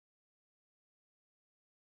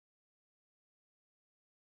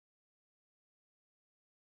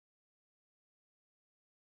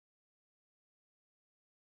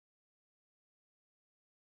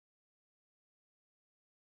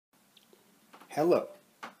Hello.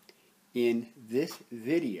 In this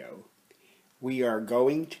video, we are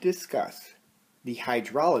going to discuss the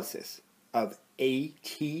hydrolysis of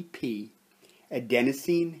ATP,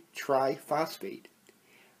 adenosine triphosphate,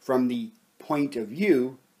 from the point of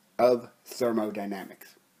view of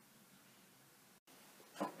thermodynamics.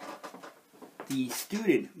 The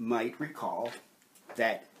student might recall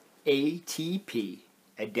that ATP,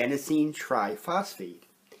 adenosine triphosphate,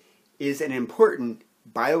 is an important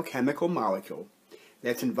biochemical molecule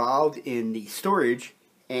that's involved in the storage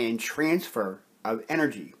and transfer of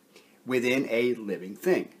energy within a living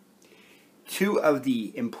thing. Two of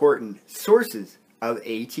the important sources of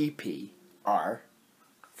ATP are,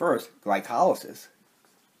 first, glycolysis,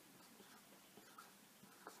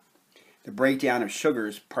 the breakdown of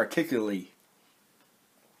sugars, particularly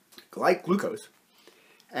glucose,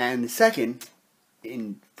 and the second,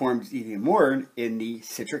 in forms even more, in the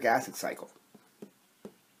citric acid cycle.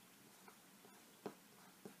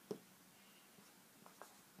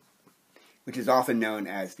 Which is often known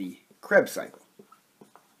as the Krebs cycle.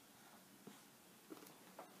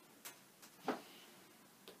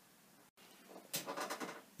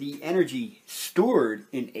 The energy stored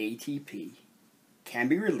in ATP can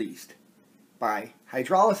be released by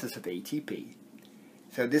hydrolysis of ATP.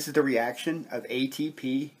 So this is the reaction of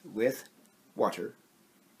ATP with water,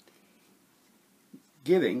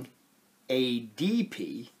 giving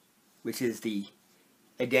ADP, which is the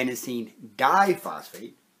adenosine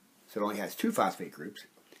diphosphate, so it only has two phosphate groups,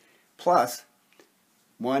 plus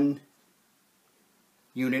 1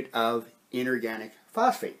 unit of inorganic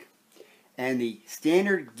phosphate. And the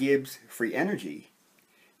standard Gibbs free energy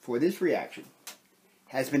for this reaction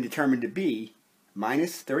has been determined to be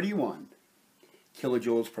minus 31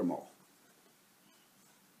 kilojoules per mole.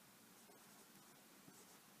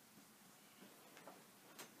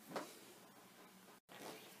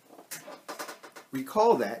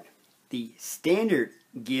 Recall that the standard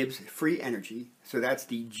Gibbs free energy, so that's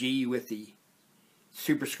the G with the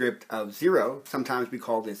superscript of 0. Sometimes we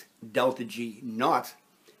call this delta G naught.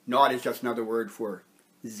 Naught is just another word for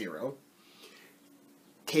 0.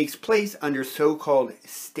 Takes place under so-called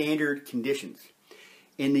standard conditions.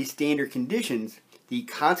 In these standard conditions, the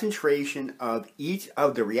concentration of each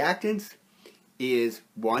of the reactants is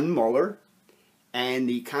 1 molar, and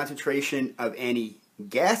the concentration of any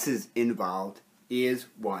gases involved is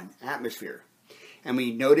 1 atmosphere. And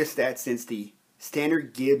we notice that since the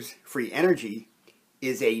standard Gibbs free energy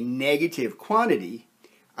is a negative quantity,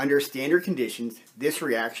 under standard conditions, this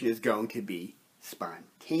reaction is going to be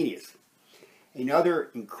spontaneous.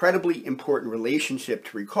 Another incredibly important relationship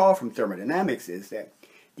to recall from thermodynamics is that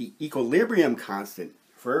the equilibrium constant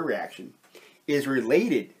for a reaction is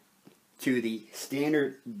related to the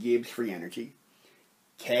standard Gibbs free energy.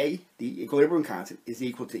 K, the equilibrium constant, is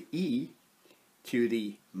equal to E to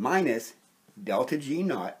the minus delta G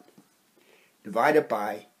naught divided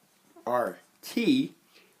by RT,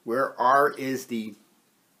 where R is the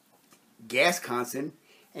gas constant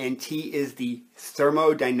and T is the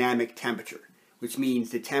thermodynamic temperature, which means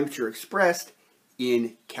the temperature expressed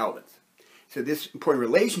in kelvins. So this important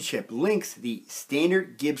relationship links the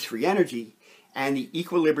standard Gibbs free energy and the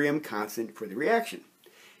equilibrium constant for the reaction.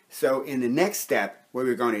 So in the next step, what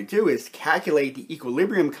we're going to do is calculate the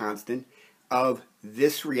equilibrium constant of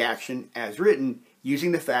this reaction as written,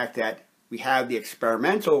 using the fact that we have the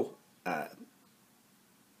experimental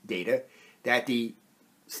data that the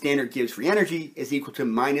standard Gibbs free energy is equal to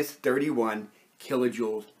minus 31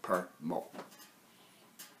 kilojoules per mole.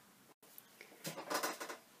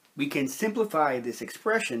 We can simplify this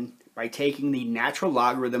expression by taking the natural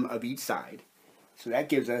logarithm of each side. So that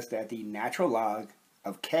gives us that the natural log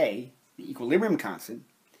of K, the equilibrium constant,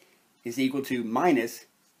 is equal to minus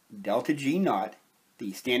delta G naught,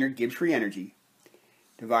 the standard Gibbs free energy,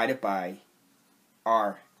 divided by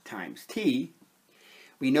R times T.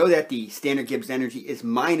 We know that the standard Gibbs energy is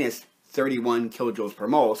minus 31 kilojoules per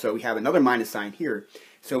mole, so we have another minus sign here.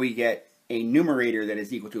 So we get a numerator that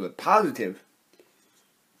is equal to a positive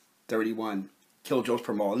 31 kilojoules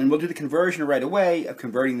per mole. And then we'll do the conversion right away of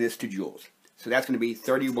converting this to joules. So that's going to be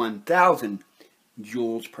 31,000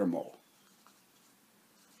 joules per mole.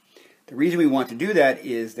 The reason we want to do that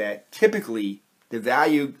is that typically the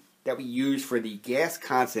value that we use for the gas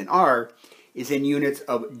constant R is in units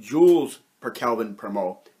of joules per Kelvin per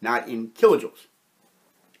mole, not in kilojoules.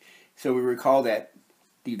 So we recall that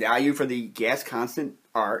the value for the gas constant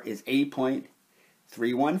R is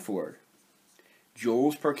 8.314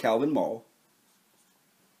 joules per Kelvin mole.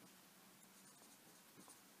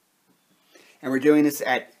 And we're doing this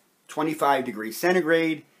at 25 degrees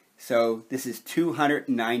centigrade, so this is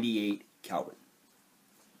 298 Kelvin.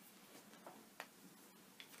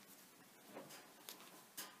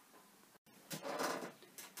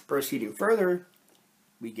 Proceeding further,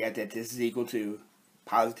 we get that this is equal to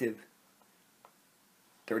positive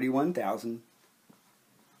 31,000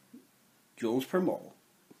 joules per mole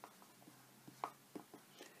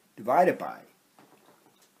divided by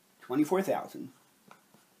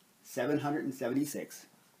 24,776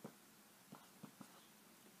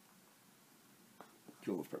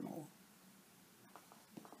 joules per mole,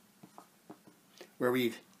 where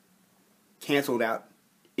we've canceled out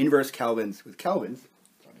inverse kelvins with kelvins.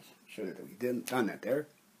 So I'll just show that we've done that there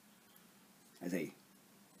as a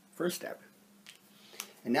first step.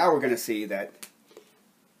 And now we're going to see that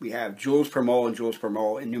we have joules per mole and joules per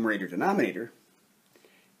mole in numerator denominator.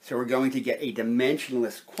 So we're going to get a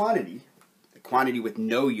dimensionless quantity, a quantity with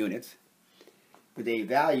no units, with a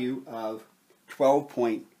value of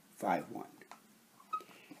 12.51.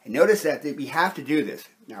 And notice that we have to do this.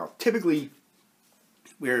 Now, typically,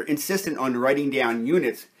 we're insistent on writing down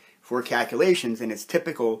units for calculations, and it's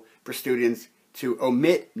typical for students to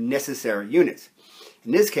omit necessary units.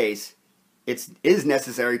 In this case, it is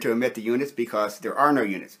necessary to omit the units because there are no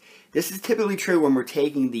units. This is typically true when we're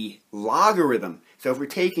taking the logarithm. So if we're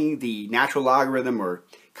taking the natural logarithm or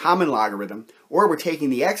common logarithm, or we're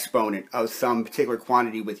taking the exponent of some particular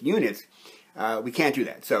quantity with units, we can't do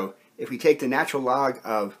that. So if we take the natural log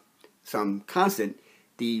of some constant,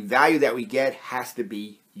 the value that we get has to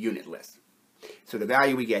be unitless. So the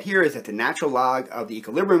value we get here is that the natural log of the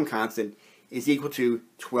equilibrium constant is equal to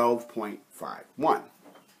 12.51.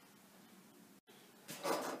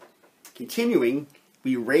 Continuing,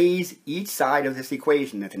 we raise each side of this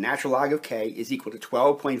equation that the natural log of k is equal to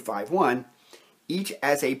 12.51, each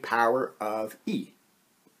as a power of e.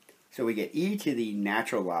 So we get e to the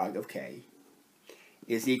natural log of k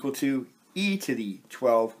is equal to e to the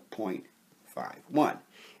 12.51.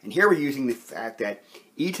 And here we're using the fact that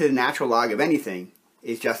e to the natural log of anything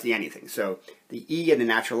is just the anything. So the e and the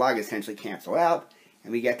natural log essentially cancel out,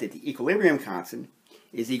 and we get that the equilibrium constant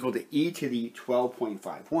is equal to e to the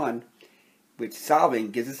 12.51, which solving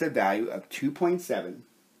gives us a value of 2.7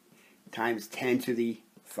 times 10 to the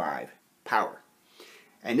 5 power.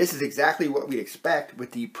 And this is exactly what we'd expect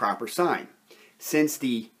with the proper sign. Since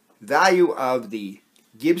the value of the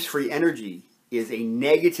Gibbs free energy is a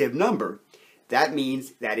negative number, that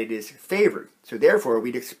means that it is favored. So therefore,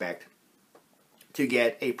 we'd expect to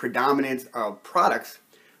get a predominance of products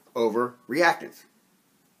over reactants.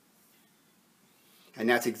 And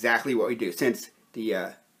that's exactly what we do. Since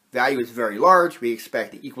the value is very large, we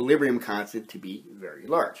expect the equilibrium constant to be very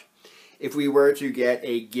large. If we were to get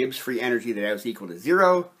a Gibbs free energy that was equal to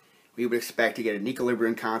 0, we would expect to get an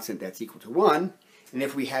equilibrium constant that's equal to 1. And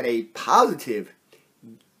if we had a positive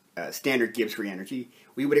standard Gibbs free energy,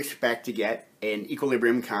 we would expect to get an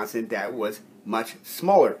equilibrium constant that was much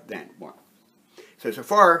smaller than 1. So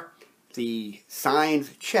far, the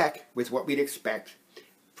signs check with what we'd expect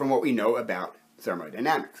from what we know about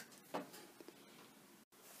thermodynamics.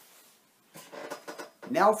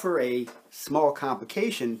 Now for a small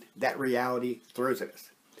complication that reality throws at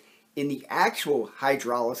us. In the actual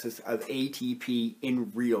hydrolysis of ATP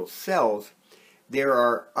in real cells, there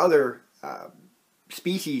are other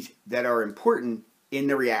species that are important in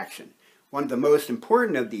the reaction. One of the most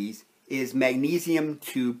important of these is magnesium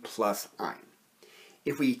 2+ ion.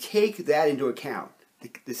 If we take that into account,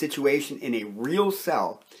 the situation in a real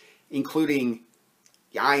cell, including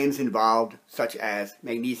the ions involved such as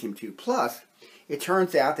magnesium 2+, it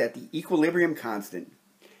turns out that the equilibrium constant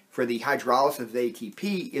for the hydrolysis of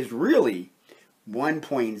ATP is really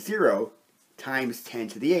 1.0 times 10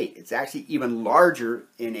 to the 8. It's actually even larger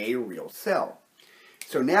in a real cell.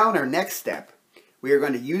 So now in our next step, we are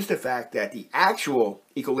going to use the fact that the actual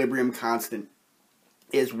equilibrium constant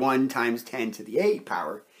is 1 times 10 to the 8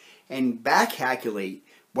 power and back calculate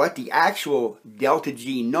what the actual delta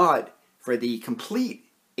G naught for the complete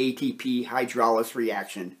ATP hydrolysis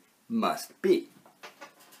reaction must be.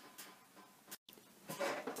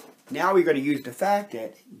 Now we're going to use the fact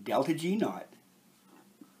that delta G naught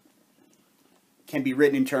can be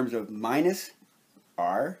written in terms of minus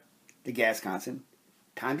R, the gas constant,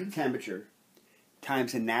 times the temperature,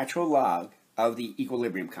 times the natural log of the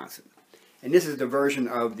equilibrium constant. And this is the version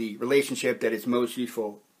of the relationship that is most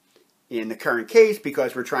useful in the current case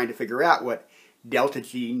because we're trying to figure out what delta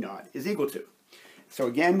G naught is equal to. So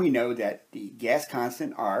again, we know that the gas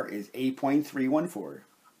constant R is 8.314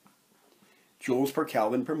 joules per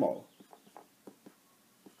Kelvin per mole.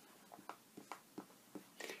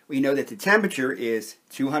 We know that the temperature is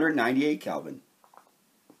 298 Kelvin.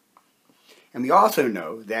 And we also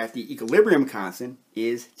know that the equilibrium constant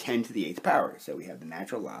is 10 to the 8th power. So we have the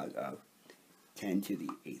natural log of 10 to the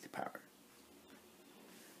 8th power.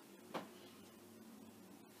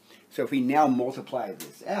 So if we now multiply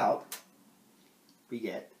this out, we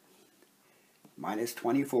get minus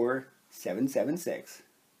 24,776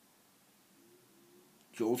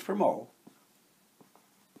 joules per mole.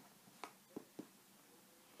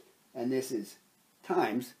 And this is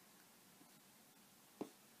times.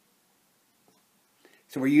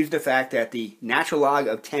 So we're using the fact that the natural log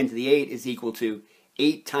of 10 to the 8 is equal to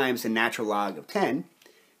 8 times the natural log of 10.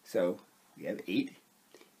 So we have 8.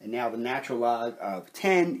 And now the natural log of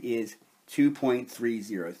 10 is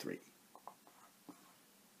 2.303.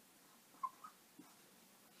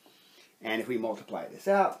 And if we multiply this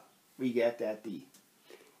out, we get that the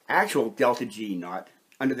actual delta G naught,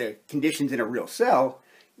 under the conditions in a real cell,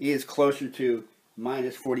 is closer to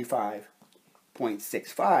minus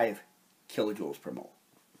 45.65 kilojoules per mole.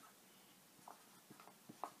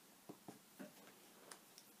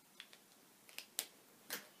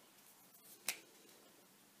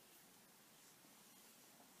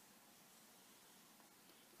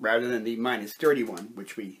 Rather than the minus 31,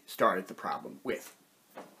 which we started the problem with.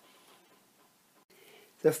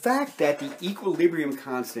 The fact that the equilibrium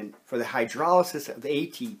constant for the hydrolysis of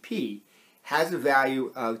ATP has a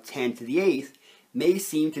value of 10 to the 8th may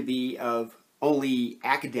seem to be of only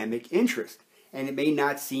academic interest, and it may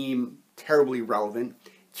not seem terribly relevant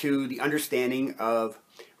to the understanding of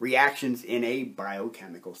reactions in a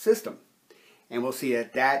biochemical system. And we'll see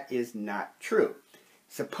that that is not true.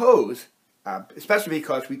 Suppose, especially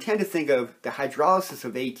because we tend to think of the hydrolysis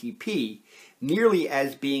of ATP merely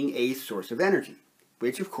as being a source of energy,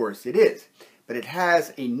 which of course it is, but it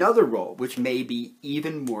has another role which may be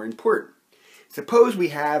even more important. Suppose we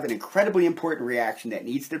have an incredibly important reaction that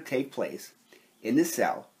needs to take place in the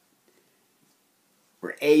cell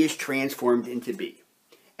where A is transformed into B.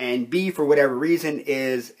 And B, for whatever reason,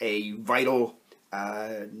 is a vital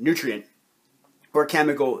nutrient or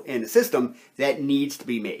chemical in the system that needs to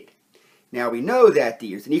be made. Now we know that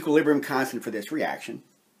there's an equilibrium constant for this reaction,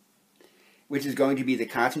 which is going to be the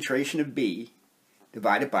concentration of B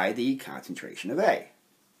divided by the concentration of A.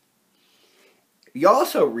 We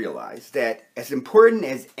also realize that as important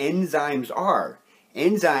as enzymes are,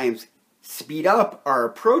 enzymes speed up our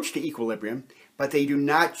approach to equilibrium, but they do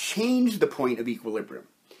not change the point of equilibrium.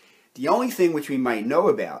 The only thing which we might know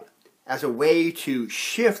about as a way to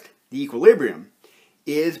shift the equilibrium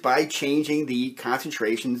is by changing the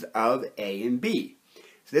concentrations of A and B.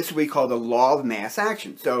 So this is what we call the law of mass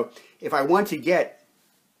action. So if I want to get,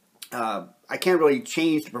 I can't really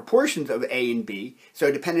change the proportions of A and B,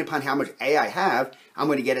 so depending upon how much A I have, I'm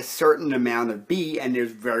going to get a certain amount of B, and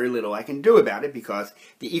there's very little I can do about it because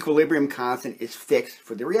the equilibrium constant is fixed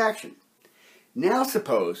for the reaction. Now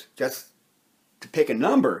suppose, just to pick a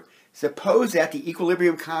number, suppose that the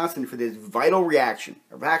equilibrium constant for this vital reaction,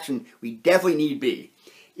 a reaction we definitely need B,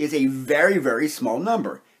 is a very, very small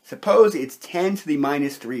number. Suppose it's 10 to the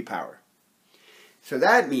minus 3 power. So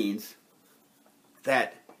that means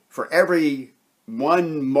that for every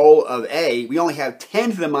 1 mole of A, we only have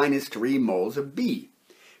 10 to the minus 3 moles of B.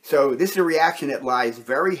 So this is a reaction that lies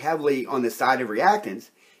very heavily on the side of reactants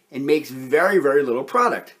and makes very, very little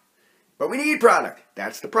product. But we need product.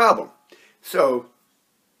 That's the problem. So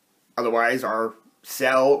otherwise our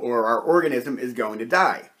cell or our organism is going to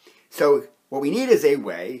die. So what we need is a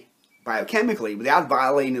way, biochemically, without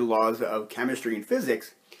violating the laws of chemistry and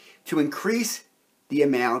physics, to increase the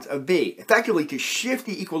amount of B. Effectively to shift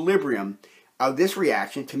the equilibrium of this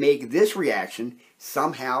reaction to make this reaction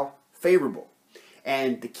somehow favorable.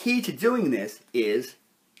 And the key to doing this is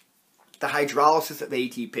the hydrolysis of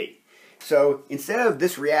ATP. So instead of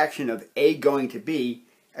this reaction of A going to B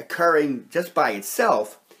occurring just by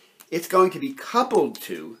itself, it's going to be coupled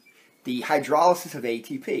to the hydrolysis of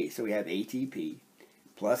ATP. So we have ATP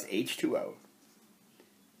plus H2O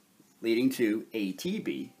leading to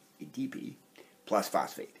ATP plus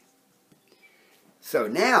phosphate. So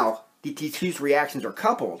now these two reactions are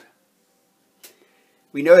coupled.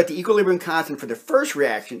 We know that the equilibrium constant for the first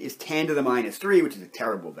reaction is 10 to the minus 3, which is a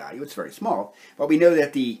terrible value. It's very small. But we know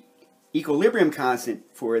that the equilibrium constant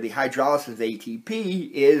for the hydrolysis of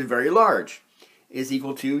ATP is very large. It is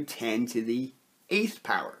equal to 10 to the 8th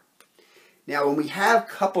power. Now, when we have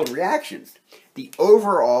coupled reactions, the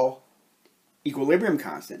overall equilibrium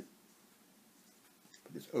constant,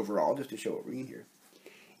 put this overall just to show what we mean here,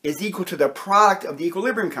 is equal to the product of the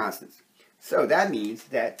equilibrium constants. So that means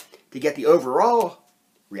that to get the overall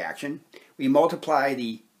reaction, we multiply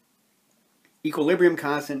the equilibrium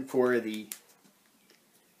constant for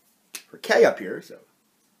K up here,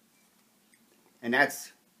 and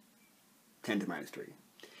that's 10 to the minus 3.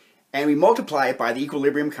 And we multiply it by the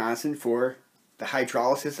equilibrium constant for the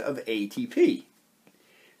hydrolysis of ATP.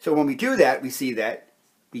 So when we do that, we see that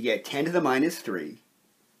we get 10 to the minus 3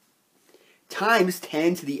 times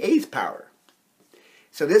 10 to the 8th power.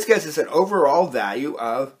 So this gives us an overall value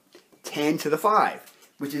of 10 to the 5,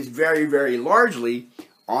 which is very, very largely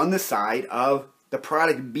on the side of the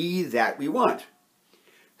product B that we want.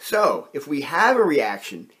 So if we have a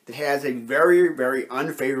reaction that has a very, very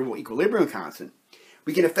unfavorable equilibrium constant,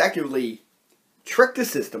 we can effectively trick the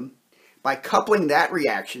system by coupling that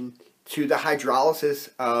reaction to the hydrolysis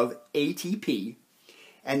of ATP,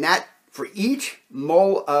 and that for each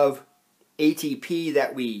mole of ATP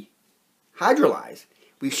that we hydrolyze,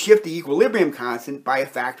 we shift the equilibrium constant by a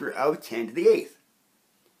factor of 10 to the 8th.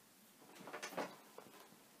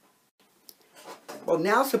 Well,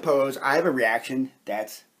 now suppose I have a reaction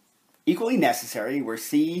that's equally necessary, where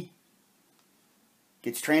C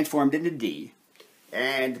gets transformed into D,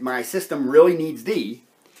 and my system really needs D,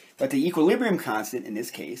 but the equilibrium constant in this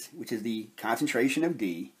case, which is the concentration of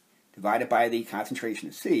D divided by the concentration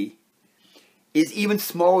of C, is even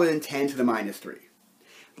smaller than 10 to the minus 3.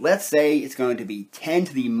 Let's say it's going to be 10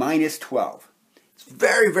 to the minus 12. It's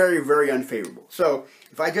very, very, very unfavorable. So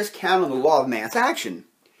if I just count on the law of mass action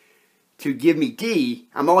to give me D,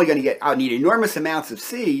 I'll need enormous amounts of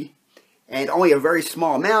C, and only a very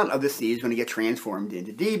small amount of the C is going to get transformed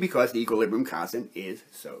into D because the equilibrium constant is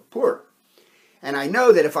so poor. And I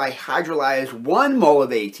know that if I hydrolyze 1 mole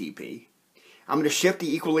of ATP, I'm going to shift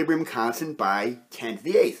the equilibrium constant by 10 to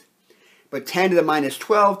the 8th. But 10 to the minus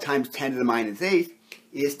 12 times 10 to the minus 8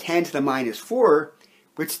 is 10 to the minus 4,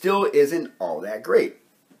 which still isn't all that great.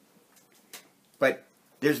 But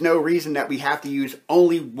there's no reason that we have to use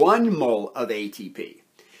only 1 mole of ATP.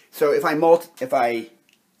 So if I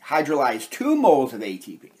hydrolyze 2 moles of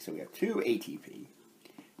ATP, so we have 2 ATP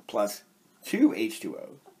plus 2 H2O,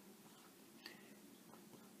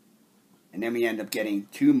 and then we end up getting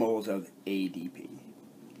 2 moles of ADP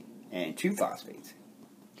and 2 phosphates.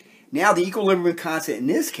 Now the equilibrium constant in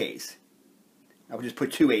this case, I will just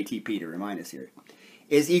put 2 ATP to remind us here,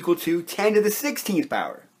 is equal to 10 to the 16th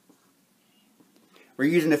power. We're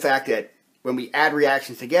using the fact that when we add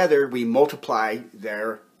reactions together, we multiply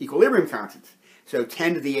their equilibrium constants. So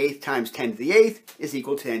 10 to the 8th times 10 to the 8th is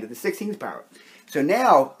equal to 10 to the 16th power. So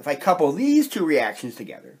now, if I couple these two reactions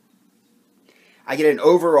together, I get an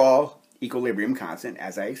overall equilibrium constant,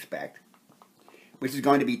 as I expect, which is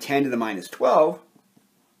going to be 10 to the minus 12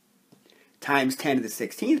 times 10 to the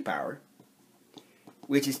 16th power,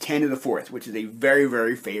 which is 10 to the 4th, which is a very,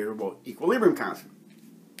 very favorable equilibrium constant.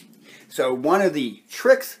 So one of the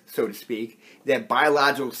tricks, so to speak, that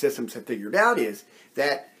biological systems have figured out is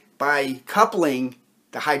that by coupling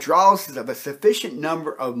the hydrolysis of a sufficient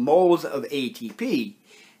number of moles of ATP,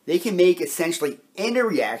 they can make essentially any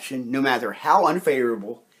reaction, no matter how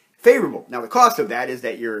unfavorable, favorable. Now the cost of that is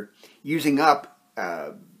that you're using up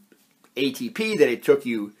ATP that it took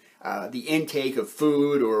you the intake of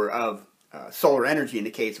food or of solar energy in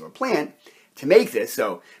the case of a plant to make this.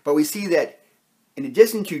 But we see that in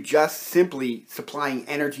addition to just simply supplying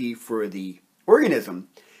energy for the organism,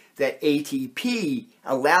 that ATP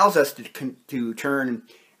allows us to turn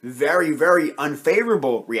very, very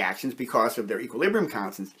unfavorable reactions because of their equilibrium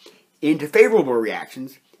constants into favorable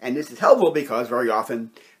reactions. And this is helpful because very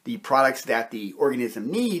often the products that the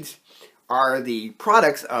organism needs are the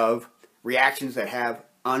products of reactions that have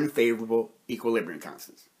unfavorable equilibrium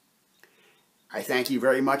constants. I thank you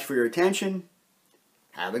very much for your attention.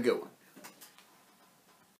 Have a good one.